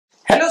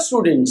Hello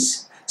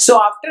students. So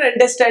after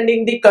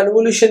understanding the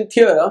convolution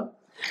theorem,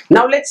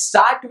 now let's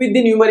start with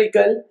the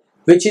numerical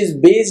which is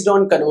based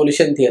on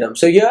convolution theorem.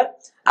 So here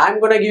I'm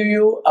going to give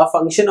you a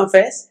function of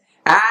s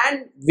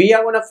and we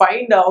are going to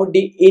find out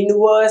the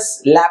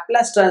inverse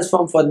Laplace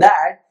transform for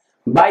that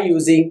by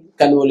using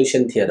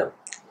convolution theorem.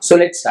 So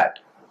let's start.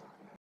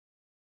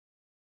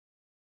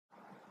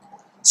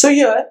 So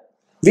here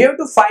we have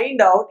to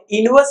find out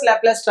inverse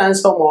Laplace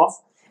transform of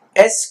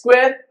s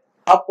square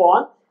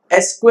upon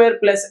s square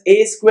plus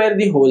a square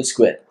the whole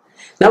square.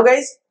 Now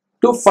guys,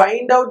 to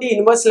find out the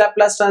inverse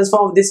Laplace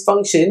transform of this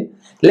function,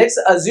 let's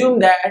assume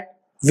that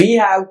we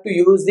have to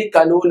use the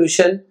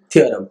convolution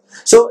theorem.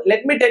 So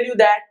let me tell you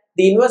that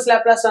the inverse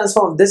Laplace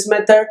transform of this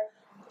method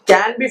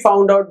can be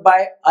found out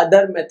by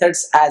other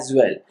methods as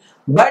well.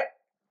 But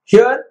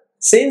here,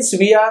 since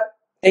we are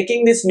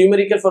taking this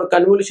numerical for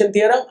convolution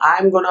theorem, I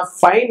am gonna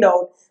find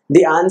out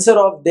the answer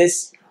of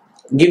this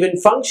given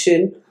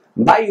function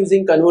by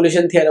using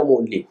convolution theorem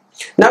only.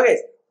 Now guys,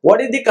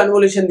 what is the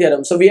convolution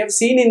theorem? So we have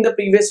seen in the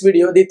previous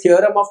video the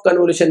theorem of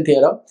convolution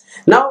theorem.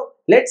 Now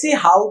let's see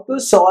how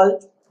to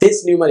solve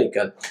this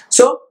numerical.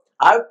 So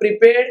I have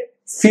prepared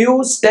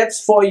few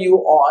steps for you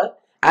all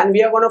and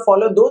we are going to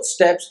follow those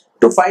steps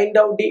to find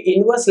out the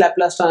inverse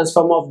Laplace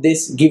transform of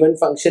this given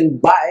function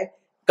by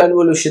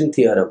convolution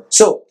theorem.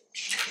 So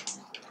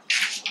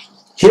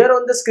here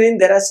on the screen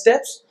there are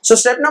steps. So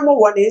step number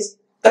 1 is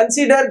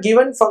consider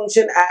given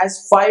function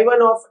as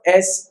phi1 of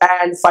s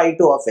and phi2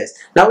 of s.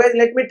 Now guys,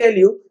 let me tell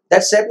you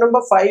that step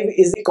number 5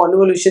 is the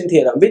convolution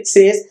theorem, which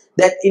says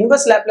that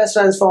inverse Laplace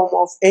transform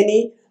of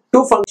any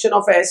two function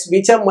of s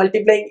which are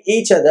multiplying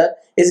each other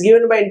is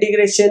given by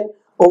integration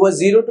over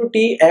 0 to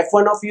t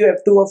f1 of u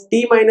f2 of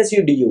t minus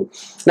u du.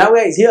 Now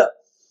guys, here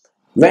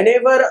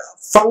whenever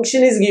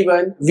function is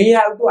given, we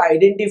have to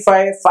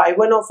identify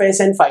phi1 of s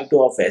and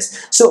phi2 of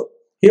s. So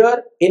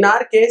here in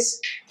our case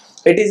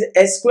it is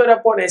s square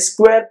upon s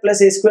square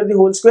plus a square the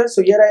whole square.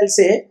 So here I will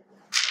say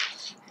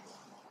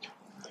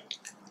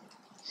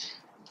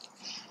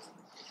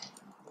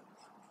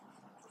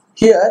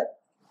here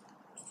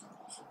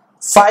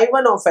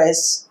phi1 of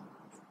s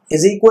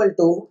is equal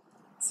to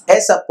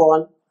s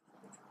upon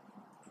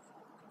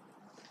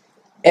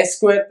s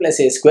square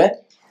plus a square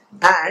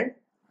and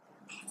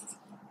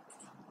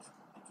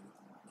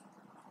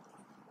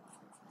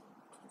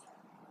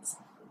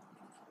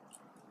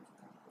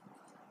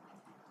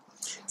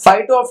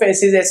phi2 of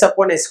s is s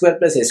upon s square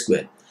plus a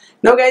square.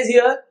 Now guys,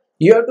 here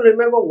you have to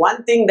remember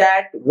one thing,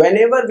 that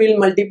whenever we'll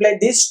multiply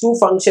these two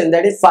functions,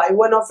 that is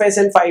phi1 of s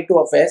and phi2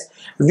 of s,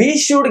 we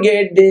should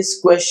get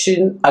this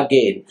question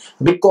again,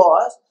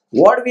 because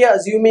what we are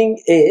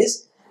assuming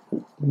is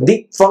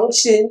the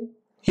function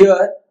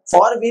here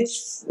for which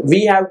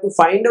we have to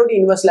find out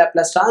inverse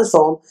Laplace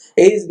transform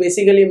is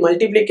basically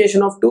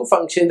multiplication of two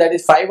functions, that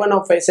is phi1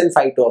 of s and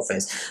phi2 of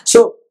s.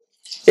 So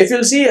if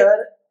you'll see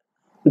here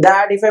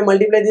that if I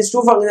multiply these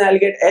two functions, I'll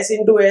get s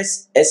into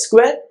s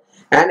square,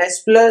 and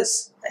s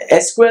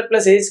square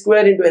plus a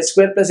square into s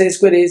square plus a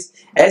square is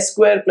s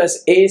square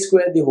plus a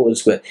square the whole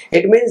square.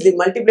 It means the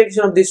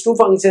multiplication of these two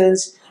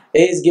functions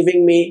is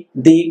giving me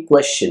the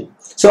question.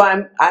 So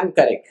I'm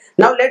correct.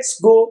 Now let's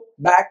go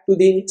back to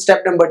the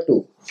step number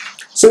 2.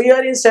 So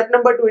here in step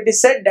number 2 it is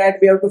said that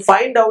we have to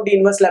find out the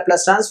inverse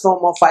Laplace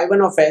transform of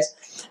phi1 of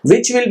s,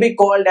 which will be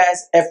called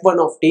as f1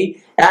 of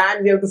t,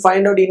 and we have to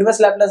find out the inverse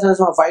Laplace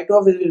transform of phi2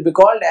 of s will be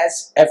called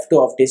as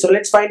f2 of t. So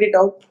let's find it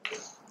out.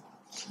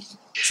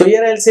 So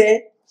here I'll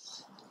say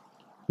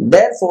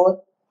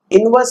therefore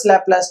inverse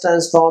Laplace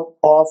transform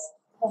of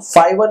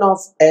phi1 of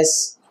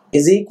s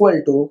is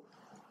equal to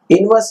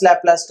inverse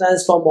Laplace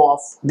transform of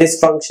this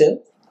function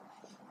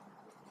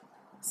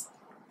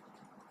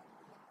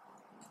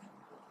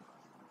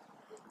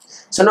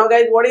So now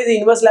guys, what is the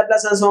inverse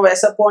Laplace transform of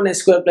s upon s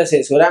square plus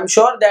a square? I'm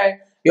sure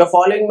that you're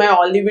following my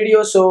all the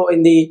videos. So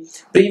in the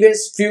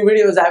previous few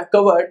videos I have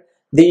covered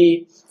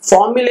the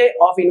formulae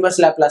of inverse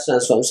Laplace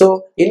transform.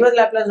 So inverse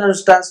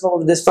Laplace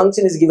transform of this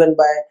function is given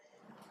by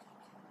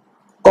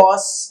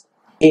cos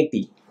at.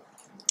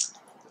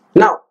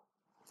 Now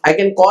I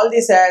can call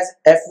this as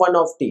f1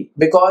 of t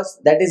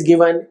because that is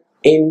given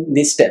in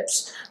these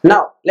steps.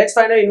 Now let's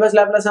find out inverse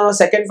Laplace transform of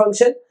second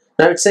function.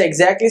 Now it's the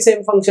exactly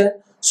same function,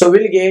 so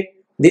we'll get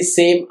the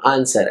same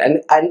answer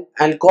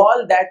and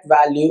call that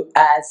value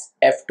as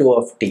f2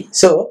 of t.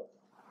 So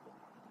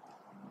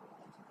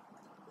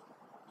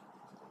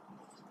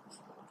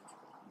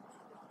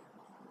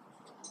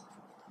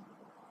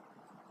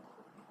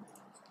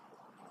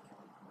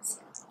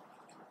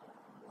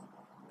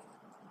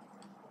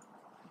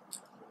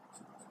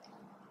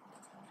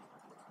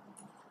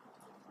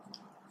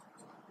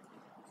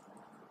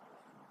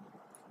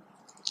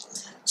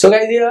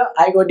guys, here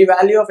I got the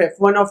value of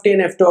f1 of t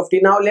and f2 of t.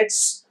 Now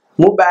let's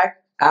move back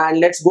and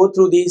let's go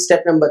through the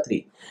step number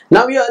 3.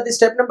 Now here the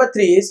step number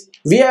 3 is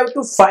we have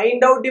to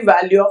find out the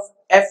value of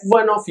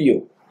f1 of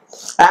u,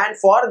 and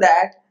for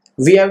that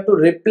we have to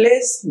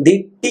replace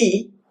the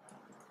t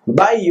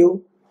by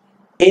u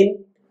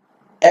in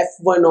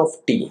f1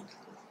 of t.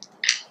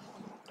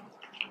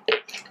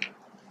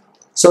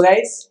 So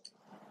guys,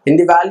 in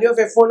the value of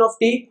f1 of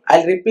t,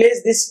 I'll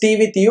replace this t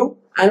with u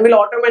and will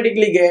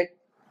automatically get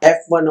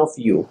f1 of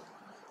u.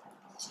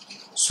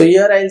 So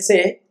here I'll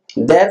say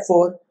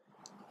therefore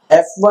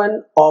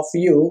f1 of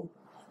u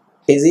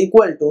is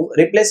equal to,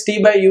 replace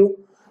t by u,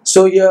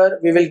 so here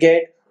we will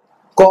get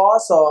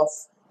cos of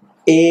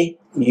a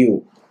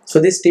u. So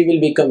this t will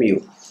become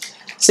u.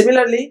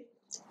 Similarly,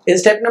 in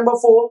step number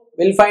 4,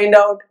 we'll find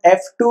out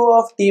f2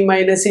 of t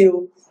minus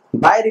u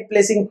by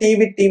replacing t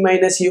with t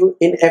minus u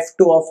in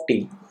f2 of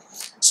t.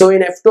 So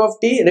in f2 of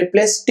t,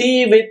 replace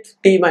t with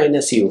t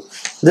minus u.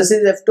 This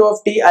is f2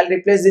 of t, I'll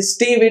replace this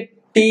t with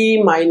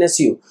t minus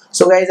u.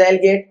 So guys, I'll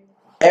get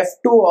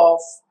f2 of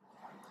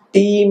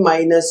t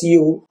minus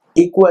u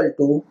equal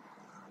to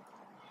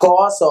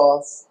cos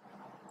of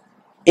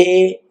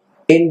a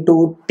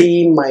into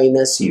t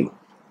minus u.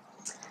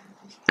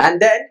 And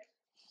then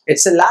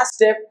it's the last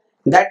step,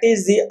 that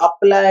is the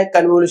apply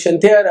convolution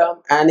theorem,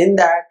 and in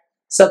that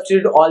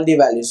substitute all the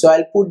values. So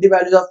I'll put the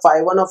values of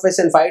phi1 of s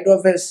and phi2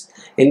 of s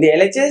in the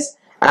LHS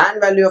and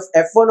value of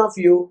f1 of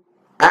u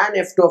and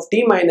f2 of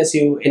t minus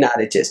u in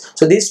RHS.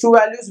 So these two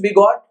values we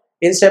got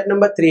in step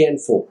number 3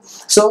 and 4.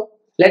 So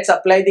let's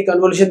apply the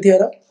convolution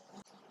theorem.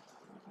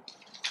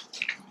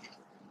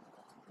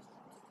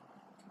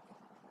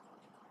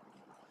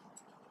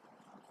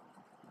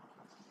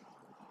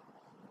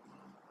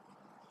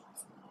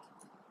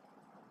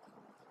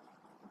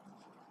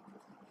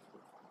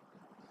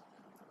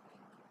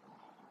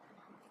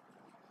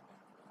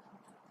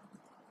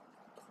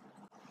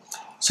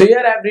 So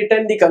here I have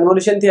written the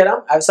convolution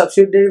theorem. I have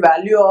substituted the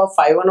value of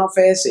phi1 of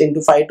s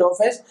into phi2 of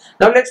s.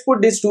 Now let's put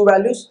these two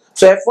values.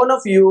 So f1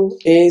 of u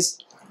is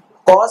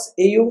cos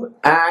au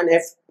and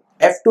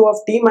f2 of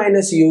t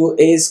minus u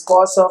is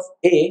cos of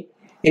a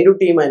into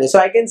t minus. So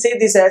I can say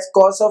this as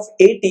cos of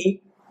at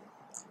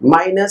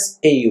minus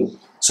au.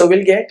 So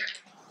we'll get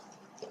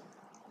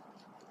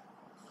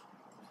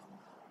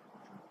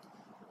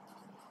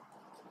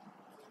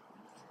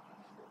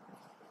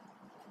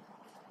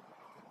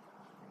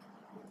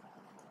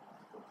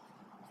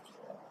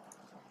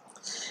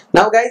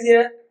now guys,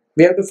 here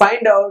we have to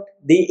find out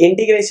the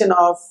integration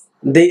of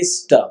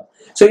this term.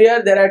 So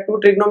here there are two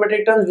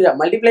trigonometric terms, we are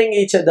multiplying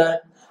each other.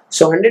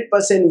 So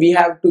 100% we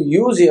have to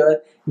use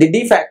here the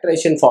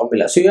defactorization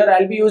formula. So here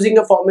I'll be using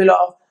a formula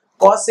of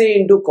cos A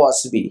into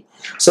cos B.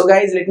 So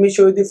guys, let me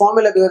show you the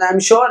formula because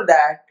I'm sure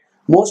that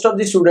most of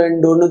the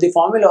students don't know the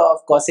formula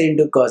of cos A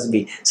into cos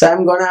B. So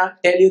I'm gonna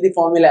tell you the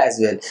formula as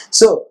well.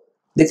 So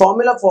the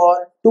formula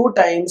for 2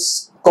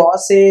 times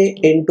cos A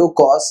into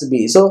cos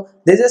B. So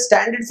this is a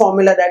standard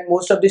formula that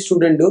most of the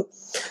students do.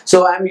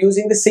 So I'm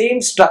using the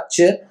same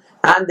structure,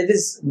 and that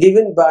is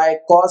given by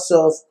cos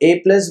of A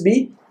plus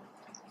B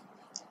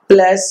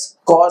plus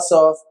cos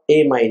of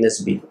A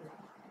minus B.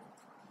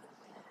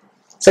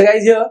 So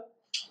guys, here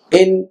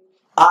in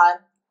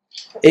our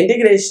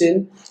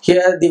integration,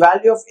 here the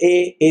value of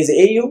A is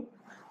AU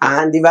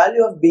and the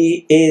value of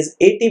B is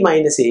AT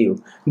minus AU,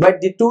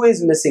 but the 2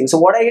 is missing. So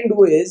what I can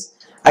do is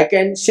I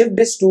can shift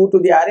this 2 to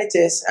the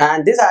RHS,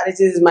 and this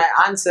RHS is my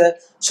answer,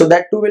 so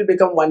that 2 will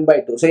become 1 by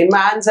 2. So in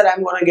my answer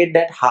I'm gonna get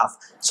that half.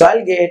 So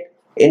I'll get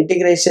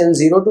integration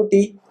 0 to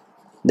t,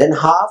 then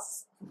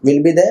half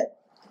will be there.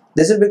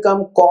 This will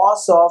become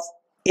cos of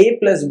A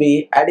plus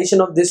B,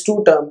 addition of this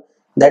two term,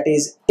 that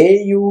is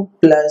AU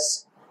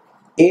plus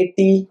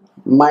AT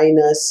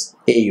minus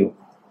AU,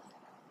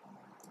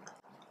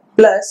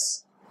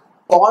 plus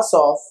cos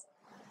of,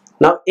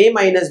 now A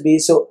minus B,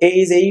 so A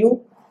is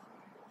AU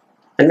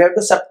and we have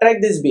to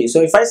subtract this B.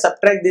 So if I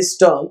subtract this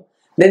term,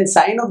 then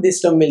sign of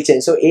this term will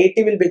change. So AT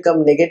will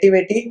become negative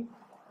AT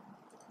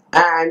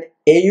and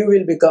AU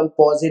will become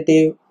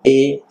positive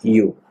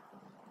AU.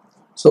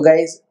 So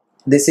guys,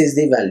 this is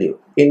the value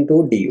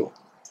into du.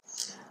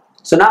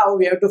 So now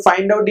we have to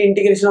find out the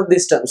integration of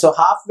this term. So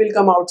half will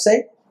come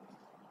outside.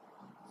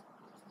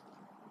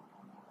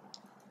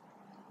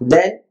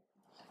 Then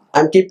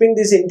I'm keeping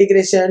this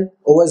integration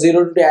over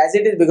 0 to t as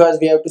it is because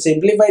we have to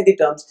simplify the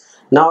terms.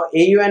 Now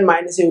AU and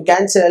minus AU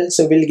cancel,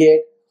 so we'll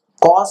get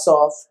cos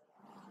of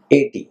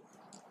AT.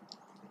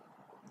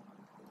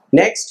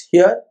 Next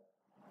here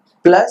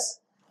plus,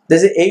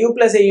 this is AU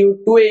plus AU,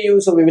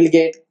 2AU, so we will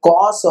get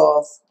cos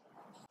of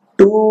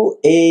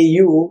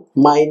 2AU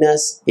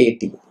minus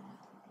AT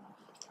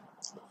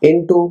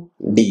into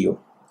du.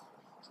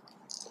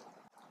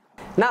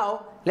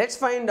 Now let's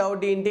find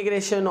out the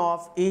integration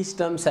of each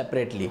term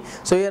separately.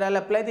 So here I'll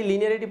apply the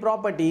linearity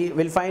property.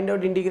 We'll find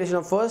out integration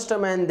of first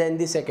term and then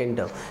the second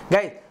term.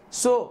 Guys,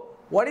 so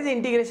what is the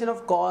integration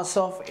of cos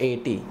of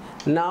AT?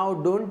 Now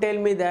don't tell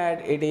me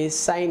that it is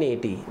sin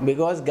AT,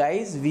 because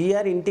guys, we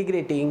are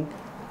integrating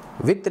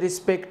with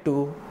respect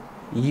to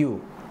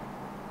u.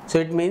 So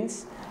it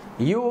means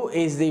u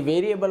is the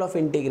variable of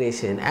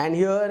integration, and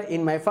here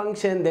in my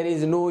function there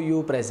is no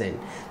u present.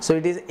 So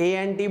it is a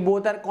and t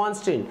both are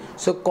constant.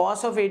 So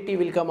cos of AT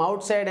will come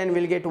outside and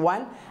we'll get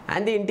 1,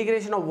 and the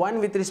integration of 1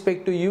 with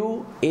respect to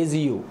u is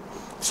u.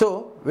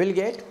 So we'll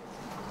get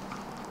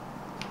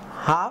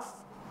half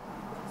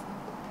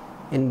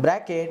in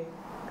bracket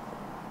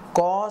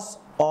cos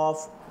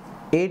of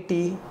AT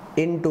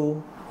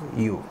into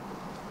u.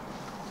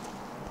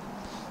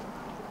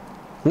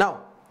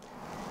 Now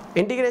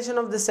integration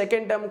of the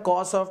second term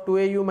cos of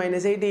 2au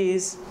minus 80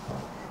 is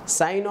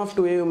sine of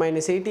 2au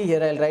minus 80.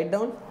 Here I will write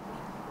down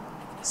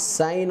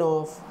sine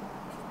of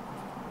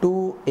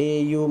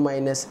 2au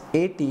minus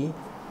 80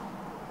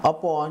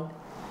 upon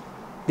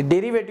the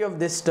derivative of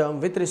this term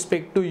with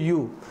respect to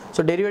u.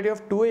 So derivative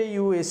of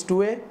 2au is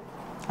 2a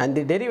and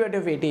the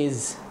derivative of 80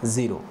 is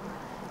 0,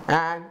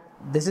 and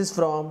this is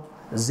from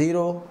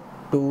 0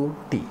 to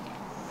t.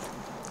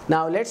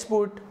 Now let's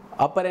put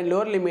upper and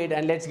lower limit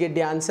and let's get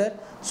the answer.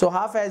 So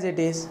half as it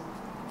is,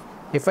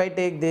 if I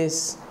take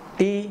this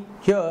t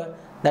here,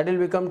 that will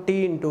become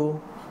t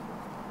into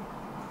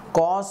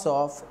cos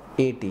of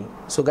 80.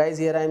 So guys,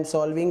 here I am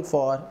solving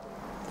for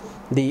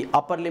the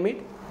upper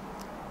limit.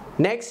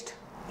 Next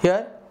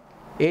here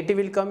 80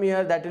 will come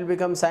here, that will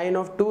become sine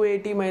of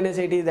 280 minus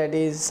 80, that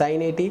is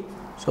sine 80.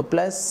 So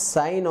plus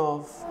sine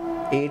of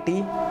 80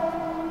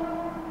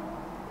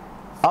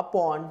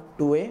 upon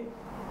 2a,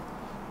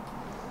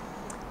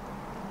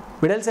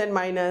 middle sign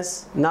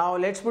minus. Now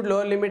let's put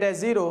lower limit as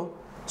 0.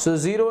 So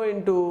 0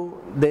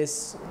 into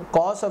this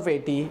cos of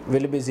 80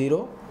 will be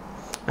 0,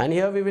 and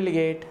here we will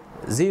get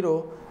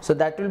 0. So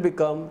that will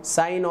become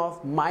sine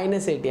of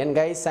minus 80, and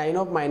guys, sine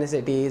of minus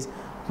 80 is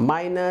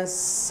minus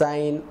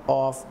sine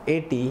of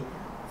 80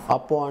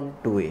 upon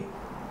 2a.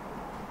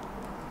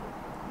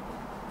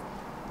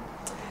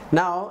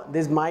 Now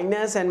this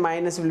minus and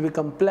minus will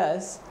become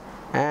plus,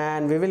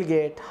 and we will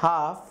get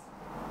half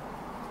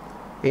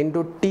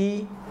into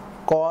t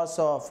cos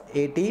of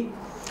 80.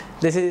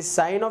 This is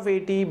sine of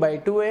 80 by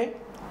 2a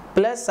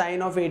plus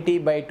sine of 80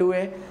 by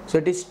 2a. So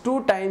it is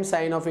 2 times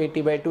sine of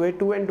 80 by 2a.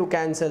 2 and 2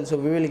 cancel. So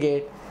we will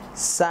get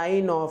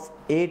sine of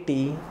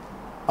 80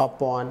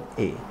 upon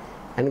a.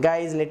 And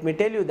guys, let me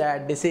tell you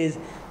that this is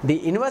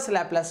the inverse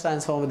Laplace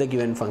transform of the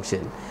given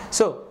function.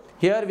 So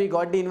here we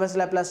got the inverse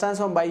Laplace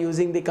transform by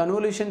using the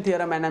convolution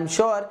theorem, and I am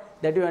sure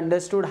that you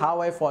understood how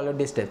I followed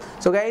this step.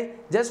 So guys,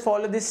 just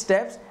follow these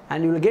steps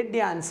and you will get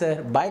the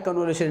answer by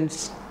convolution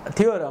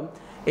theorem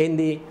in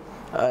the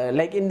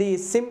in the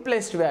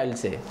simplest way, I will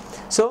say.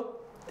 So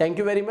thank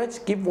you very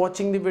much. Keep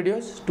watching the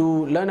videos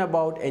to learn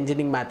about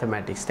engineering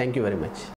mathematics. Thank you very much.